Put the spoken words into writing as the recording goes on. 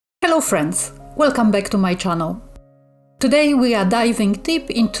Hello friends, welcome back to my channel. Today we are diving deep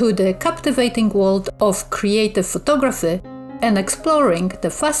into the captivating world of creative photography and exploring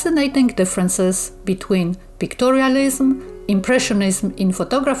the fascinating differences between Pictorialism, Impressionism in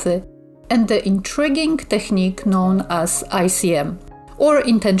photography, and the intriguing technique known as ICM, or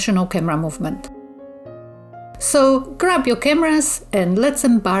intentional camera movement. So grab your cameras and let's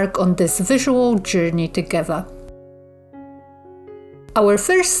embark on this visual journey together. Our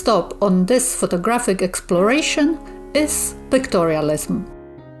first stop on this photographic exploration is Pictorialism.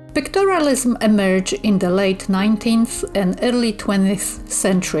 Pictorialism emerged in the late 19th and early 20th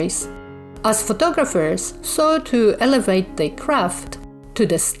centuries, as photographers sought to elevate their craft to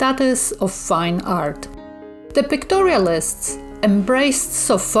the status of fine art. The pictorialists embraced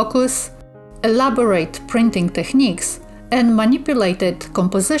soft focus, elaborate printing techniques, and manipulated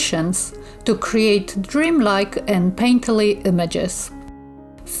compositions to create dreamlike and painterly images.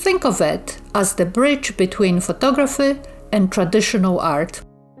 Think of it as the bridge between photography and traditional art,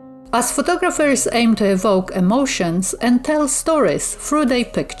 as photographers aim to evoke emotions and tell stories through their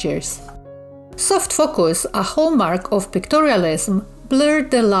pictures. Soft focus, a hallmark of pictorialism,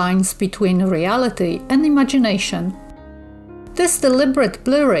 blurred the lines between reality and imagination. This deliberate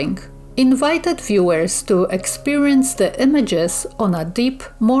blurring invited viewers to experience the images on a deep,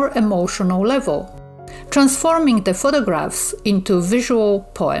 more emotional level, transforming the photographs into visual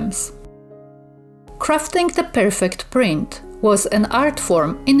poems. Crafting the perfect print was an art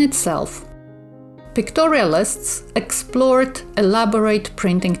form in itself. Pictorialists explored elaborate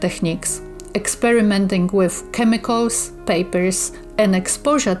printing techniques, experimenting with chemicals, papers, and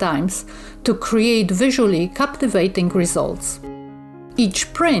exposure times to create visually captivating results.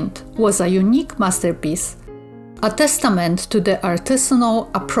 Each print was a unique masterpiece, a testament to the artisanal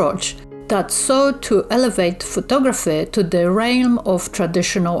approach that sought to elevate photography to the realm of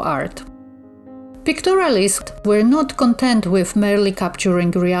traditional art. Pictorialists were not content with merely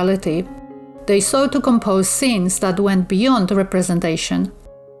capturing reality. They sought to compose scenes that went beyond representation.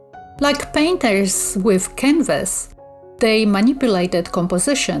 Like painters with canvas, they manipulated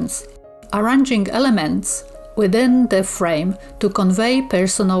compositions, arranging elements within the frame to convey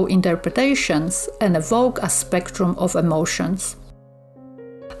personal interpretations and evoke a spectrum of emotions.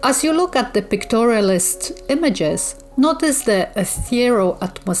 As you look at the pictorialist images, notice the ethereal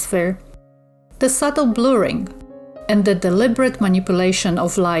atmosphere, the subtle blurring, and the deliberate manipulation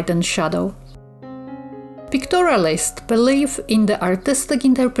of light and shadow. Pictorialists believe in the artistic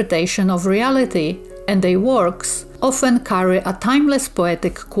interpretation of reality, and their works often carry a timeless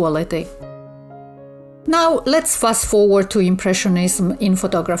poetic quality. Now let's fast forward to Impressionism in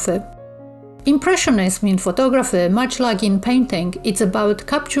photography. Impressionism in photography, much like in painting, it's about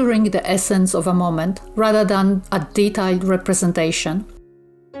capturing the essence of a moment rather than a detailed representation.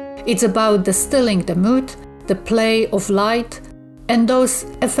 It's about distilling the mood, the play of light, and those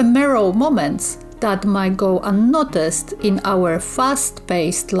ephemeral moments that might go unnoticed in our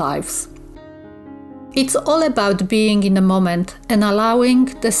fast-paced lives. It's all about being in the moment and allowing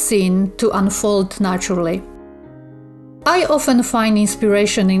the scene to unfold naturally. I often find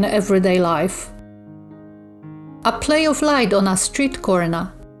inspiration in everyday life. A play of light on a street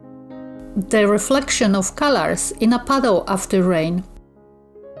corner, the reflection of colors in a puddle after rain.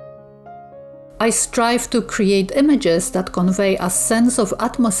 I strive to create images that convey a sense of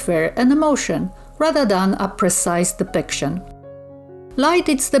atmosphere and emotion rather than a precise depiction. Light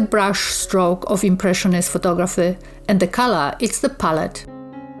is the brush stroke of Impressionist photography, and the color is the palette.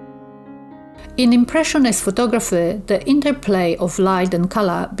 In Impressionist photography, the interplay of light and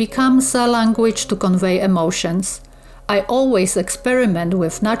color becomes a language to convey emotions. I always experiment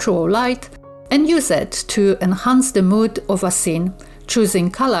with natural light and use it to enhance the mood of a scene,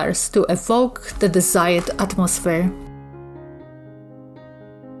 choosing colors to evoke the desired atmosphere.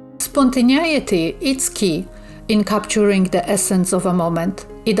 Spontaneity is key in capturing the essence of a moment.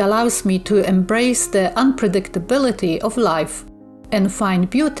 It allows me to embrace the unpredictability of life and find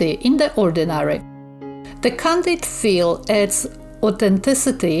beauty in the ordinary. The candid feel adds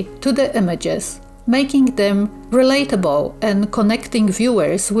authenticity to the images, making them relatable and connecting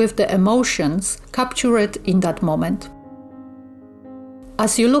viewers with the emotions captured in that moment.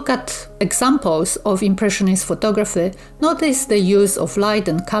 As you look at examples of Impressionist photography, notice the use of light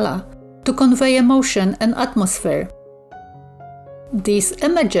and color to convey emotion and atmosphere. These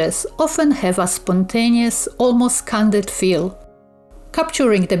images often have a spontaneous, almost candid feel,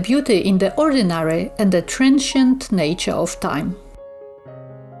 capturing the beauty in the ordinary and the transient nature of time.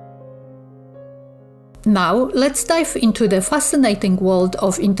 Now let's dive into the fascinating world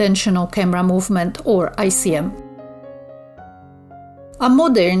of intentional camera movement, or ICM. a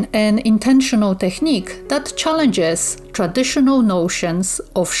modern and intentional technique that challenges traditional notions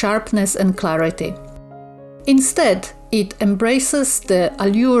of sharpness and clarity. Instead, it embraces the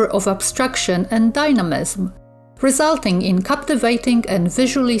allure of abstraction and dynamism, resulting in captivating and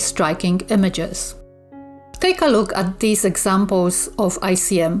visually striking images. Take a look at these examples of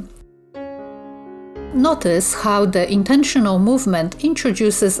ICM. Notice how the intentional movement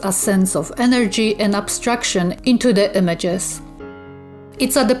introduces a sense of energy and abstraction into the images.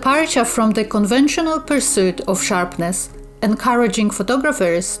 It's a departure from the conventional pursuit of sharpness, encouraging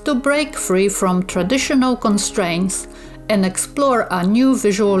photographers to break free from traditional constraints and explore a new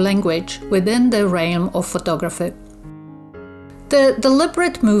visual language within the realm of photography. The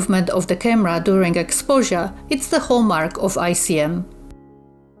deliberate movement of the camera during exposure is the hallmark of ICM.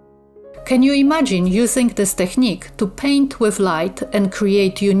 Can you imagine using this technique to paint with light and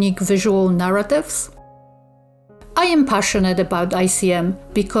create unique visual narratives? I am passionate about ICM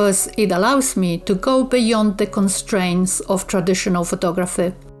because it allows me to go beyond the constraints of traditional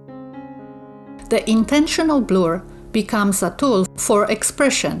photography. The intentional blur becomes a tool for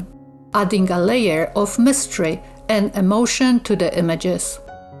expression, adding a layer of mystery and emotion to the images.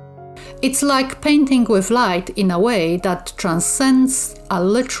 It's like painting with light in a way that transcends a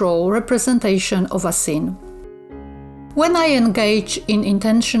literal representation of a scene. When I engage in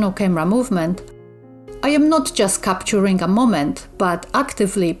intentional camera movement, I am not just capturing a moment, but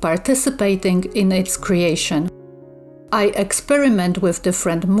actively participating in its creation. I experiment with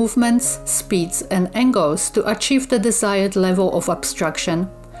different movements, speeds, and angles to achieve the desired level of abstraction.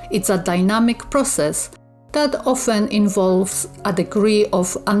 It's a dynamic process that often involves a degree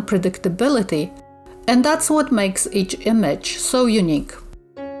of unpredictability, and that's what makes each image so unique.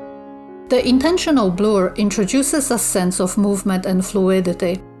 The intentional blur introduces a sense of movement and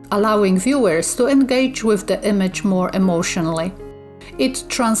fluidity, allowing viewers to engage with the image more emotionally. It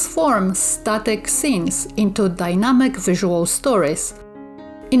transforms static scenes into dynamic visual stories,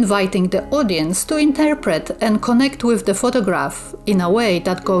 inviting the audience to interpret and connect with the photograph in a way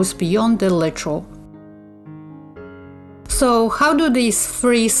that goes beyond the literal. So, how do these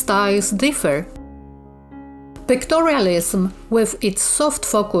three styles differ? Pictorialism, with its soft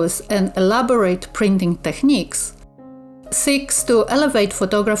focus and elaborate printing techniques, seeks to elevate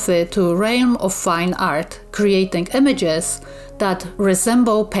photography to a realm of fine art, creating images that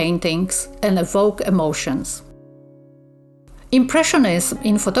resemble paintings and evoke emotions. Impressionism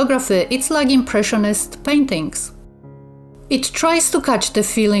in photography, it's like Impressionist paintings. It tries to catch the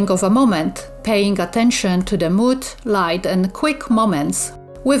feeling of a moment, paying attention to the mood, light, and quick moments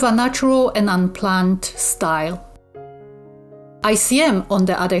with a natural and unplanned style. ICM, on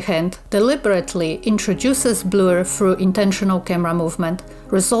the other hand, deliberately introduces blur through intentional camera movement,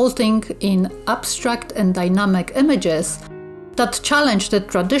 resulting in abstract and dynamic images that challenge the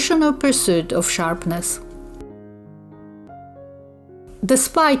traditional pursuit of sharpness.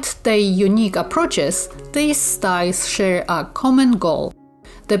 Despite their unique approaches, these styles share a common goal: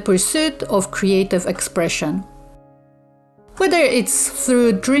 the pursuit of creative expression. Whether it's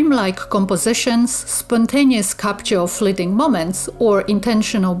through dreamlike compositions, spontaneous capture of fleeting moments, or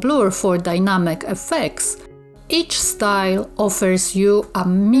intentional blur for dynamic effects, each style offers you a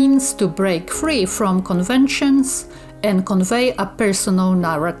means to break free from conventions and convey a personal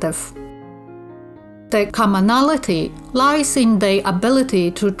narrative. The commonality lies in their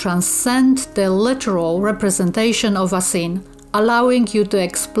ability to transcend the literal representation of a scene, allowing you to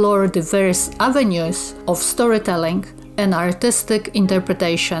explore diverse avenues of storytelling and artistic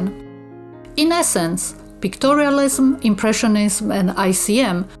interpretation. In essence, Pictorialism, Impressionism, and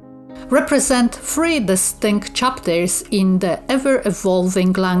ICM represent three distinct chapters in the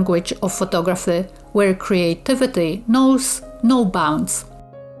ever-evolving language of photography, where creativity knows no bounds.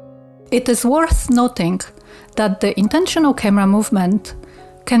 It is worth noting that the intentional camera movement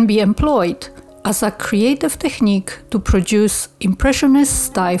can be employed as a creative technique to produce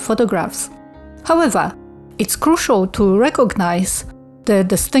Impressionist-style photographs. However, it's crucial to recognize the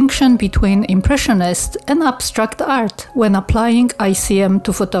distinction between Impressionist and abstract art when applying ICM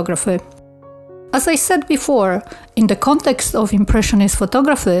to photography. As I said before, in the context of Impressionist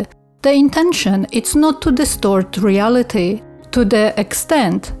photography, the intention is not to distort reality to the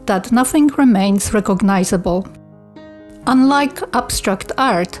extent that nothing remains recognizable. Unlike abstract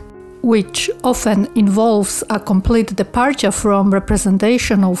art, which often involves a complete departure from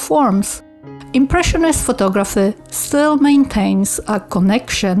representational forms, Impressionist photography still maintains a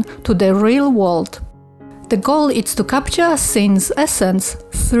connection to the real world. The goal is to capture a scene's essence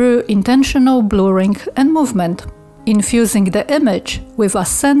through intentional blurring and movement, infusing the image with a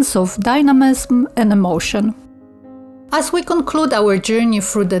sense of dynamism and emotion. As we conclude our journey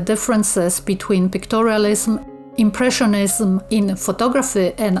through the differences between Pictorialism, Impressionism in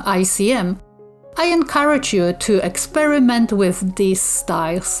photography and ICM, I encourage you to experiment with these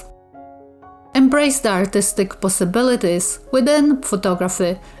styles. Embrace the artistic possibilities within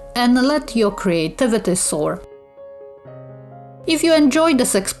photography and let your creativity soar. If you enjoyed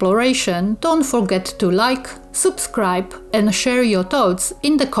this exploration, don't forget to like, subscribe, and share your thoughts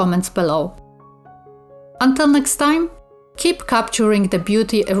in the comments below. Until next time, keep capturing the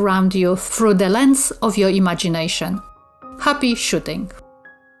beauty around you through the lens of your imagination. Happy shooting!